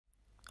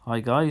Hi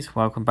guys,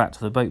 welcome back to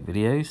the boat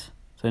videos.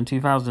 So in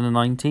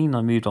 2019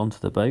 I moved onto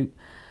the boat.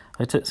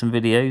 I took some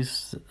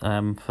videos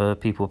for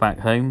people back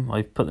home.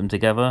 I've put them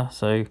together,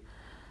 so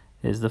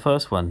here's the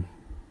first one.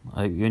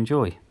 I hope you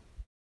enjoy.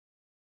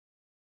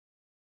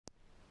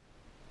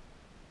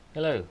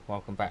 Hello,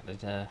 welcome back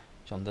to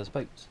John Does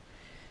Boats.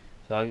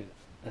 So I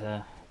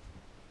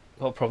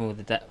got a problem with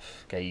the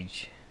depth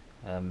gauge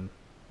on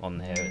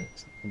here.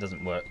 It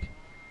doesn't work,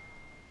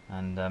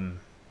 and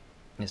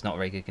it's not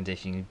very good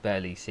condition. You can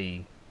barely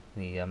see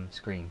the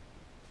screen.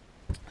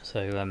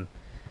 So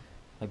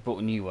I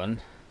bought a new one,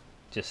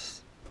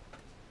 just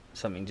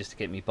something just to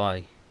get me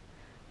by,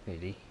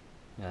 really,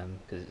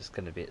 because it's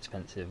going to be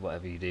expensive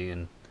whatever you do,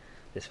 and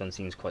this one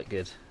seems quite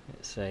good.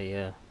 It's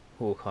a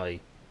Hawkeye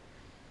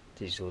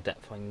digital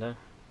depth finder.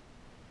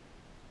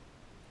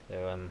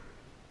 So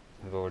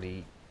I've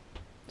already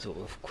sort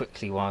of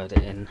quickly wired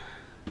it in,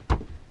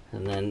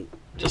 and then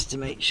just to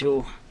make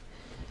sure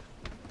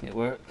it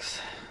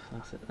works,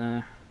 that's it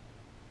there.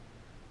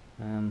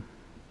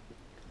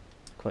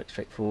 Quite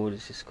straightforward.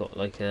 It's just got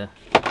like a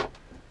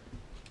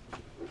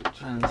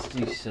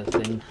transducer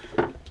thing,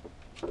 and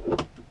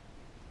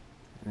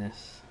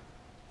this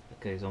that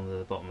goes onto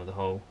the bottom of the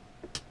hull.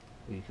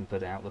 You can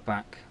put it out the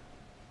back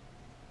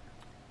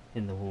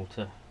in the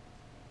water,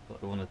 but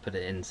I want to put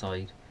it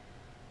inside.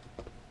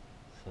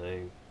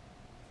 So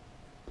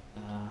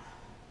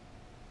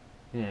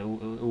yeah, it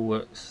all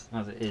works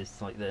as it is,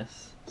 like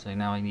this. So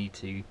now I need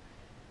to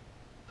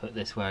put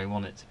this where I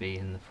want it to be,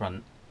 in the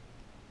front,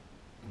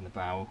 in the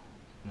bow,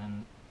 and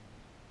then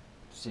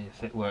see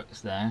if it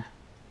works there.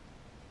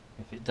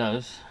 If it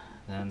does,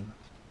 then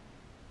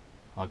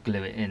I'll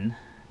glue it in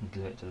and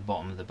glue it to the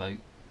bottom of the boat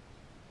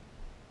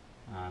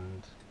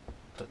and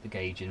put the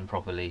gauge in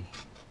properly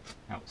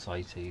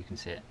outside so you can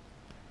see it.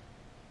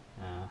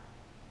 To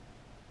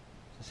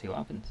see what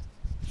happens.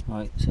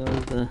 Right, so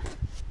I've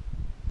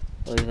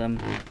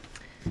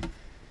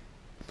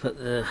put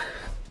the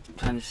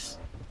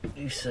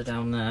transducer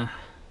down there.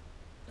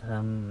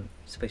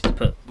 Supposed to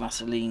put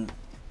Vaseline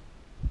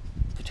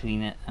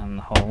between it and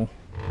the hole.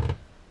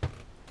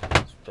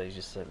 I suppose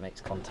just so it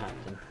makes contact,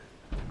 and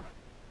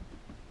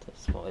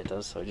that's what it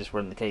does. So I just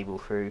run the cable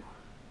through.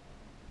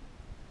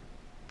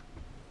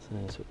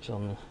 So switch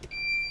on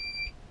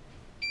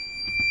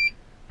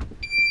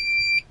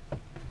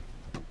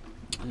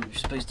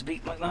it's supposed to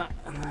be like that,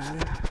 and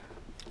then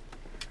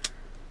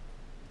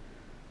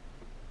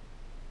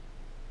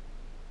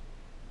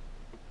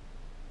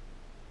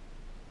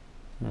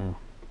oh,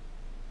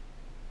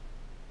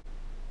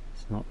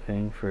 it's not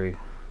going through.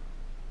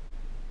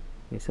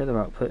 He said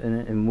about putting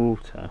it in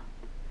water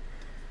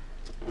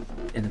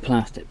in a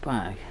plastic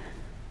bag.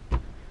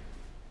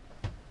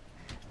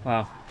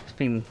 Well, it's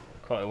been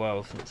quite a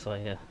while since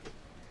I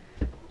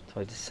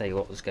tried to say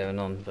what was going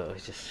on, but I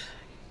was just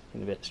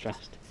getting a bit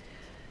stressed.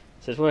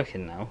 So it's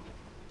working now.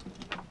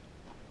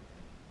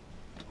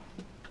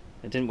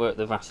 It didn't work,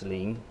 the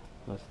Vaseline.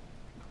 I've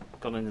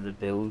gone into the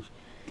build.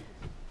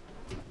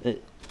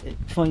 It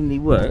finally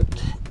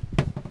worked,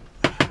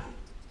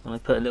 and I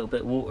put a little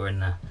bit of water in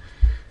there.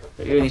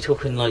 But you're only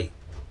talking like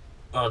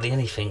hardly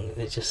anything.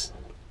 It's just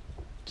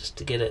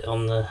to get it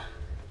on the,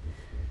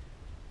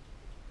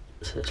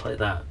 so it's like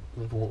that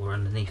with water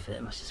underneath it.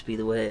 It must just be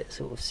the way it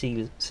sort of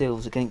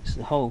seals against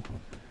the hull.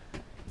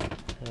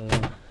 So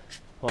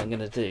what I'm going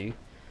to do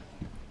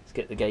is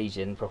get the gauge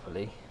in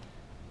properly.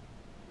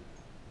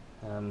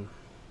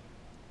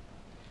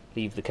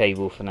 Leave the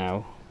cable for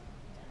now,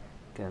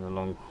 going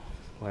along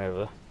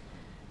wherever,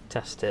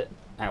 test it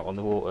out on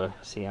the water,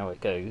 see how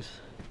it goes,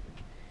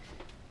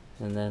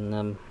 and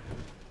then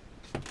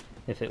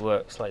if it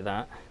works like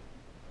that,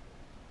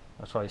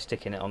 I'll try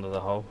sticking it onto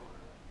the hull.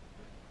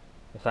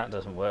 If that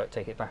doesn't work,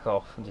 take it back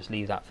off and just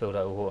leave that filled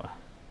out with water,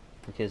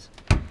 because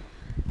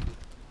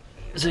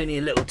there's only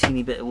a little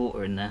teeny bit of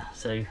water in there.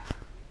 So, you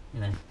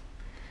know,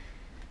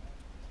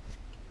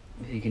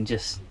 if you can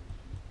just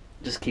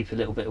keep a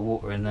little bit of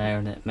water in there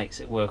and it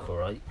makes it work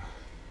alright,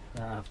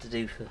 that I have to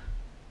do for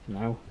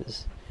now.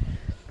 Because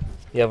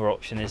the other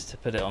option is to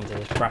put it onto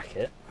this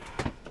bracket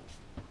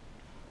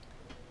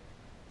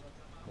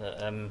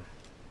that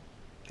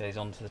goes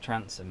onto the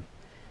transom,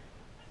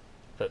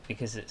 but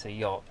because it's a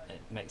yacht,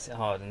 it makes it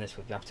hard, and this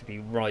would have to be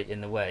right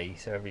in the way,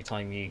 so every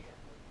time you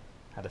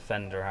had a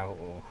fender out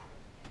or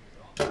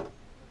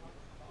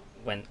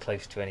went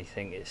close to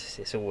anything,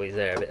 it's always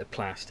there, a bit of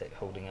plastic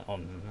holding it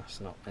on, and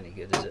that's not any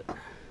good, is it?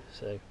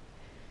 So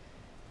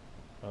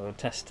I will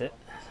test it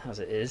as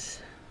it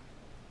is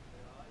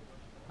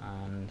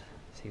and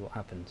see what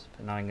happens.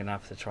 But now I'm going to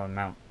have to try and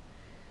mount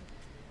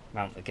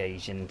the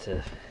gauge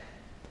into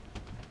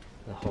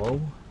the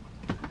hole,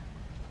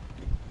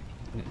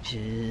 which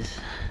is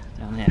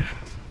down here.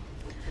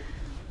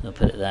 I'll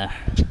put it there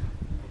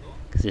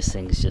because this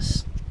thing's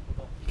just,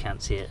 you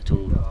can't see it at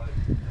all.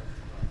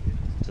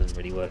 It doesn't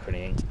really work or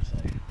anything. So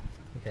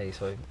okay,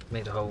 so I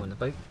made a hole in the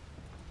boat.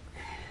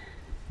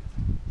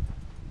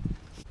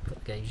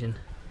 Put the gauge in.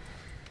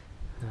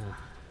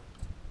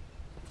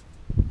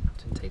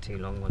 Didn't take too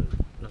long,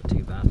 not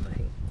too bad, I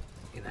think,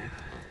 you know.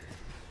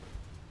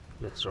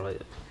 That's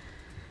right.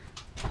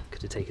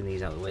 Could have taken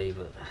these out of the way,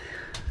 but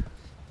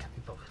can't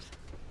be bothered.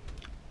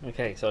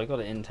 Okay, so I got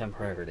it in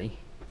temporarily.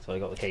 So I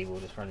got the cable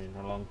just running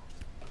along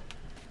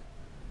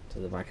to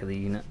the back of the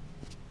unit.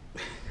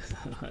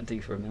 That'll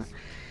do for a minute.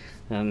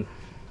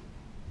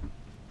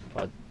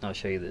 But I'll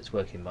show you that it's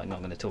working, but I'm not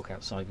going to talk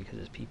outside because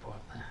there's people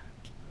out there.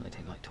 I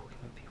don't like talking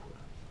with people.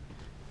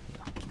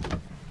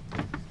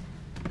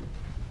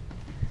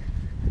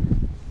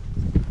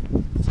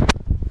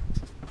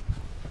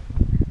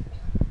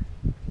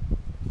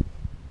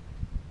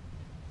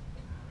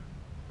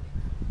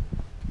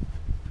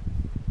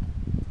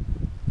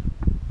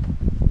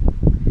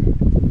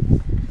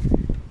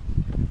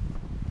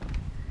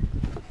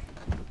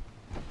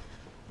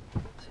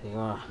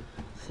 Yeah.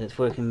 So it's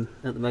working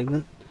at the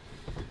moment.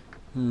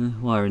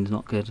 Wiring's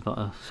not good, got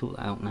to sort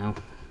that out now,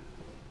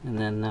 and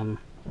then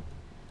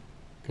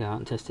go out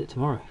and test it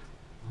tomorrow.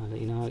 I'll let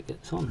you know how it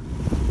gets on.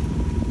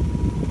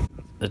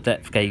 The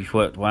depth gauge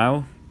worked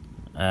well.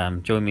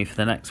 Join me for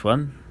the next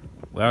one,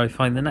 where I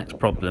find the next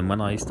problem when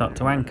I start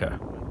to anchor.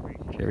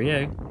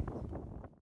 Cheerio.